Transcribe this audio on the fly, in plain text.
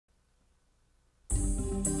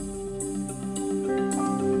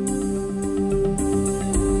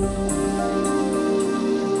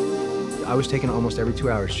was taking it almost every 2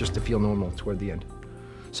 hours just to feel normal toward the end.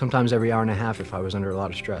 Sometimes every hour and a half if I was under a lot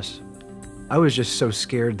of stress. I was just so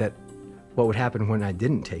scared that what would happen when I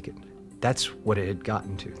didn't take it. That's what it had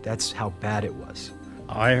gotten to. That's how bad it was.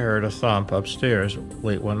 I heard a thump upstairs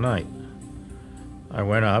late one night. I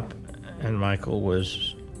went up, and Michael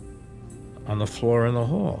was on the floor in the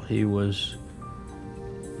hall. He was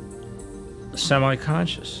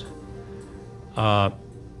semi-conscious.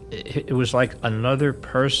 It was like another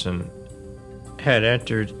person had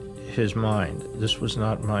entered his mind. This was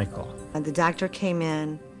not Michael. The doctor came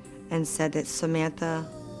in and said that Samantha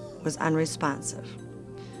was unresponsive.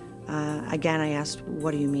 Again, I asked,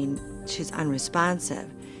 what do you mean she's unresponsive?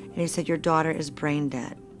 And he said, your daughter is brain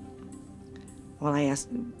dead. Well, I asked,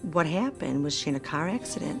 what happened? Was she in a car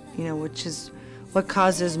accident? You know, which is what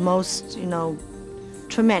causes most,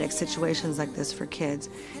 traumatic situations like this for kids.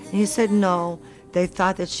 And he said, no, they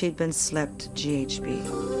thought that she'd been slipped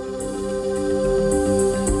GHB.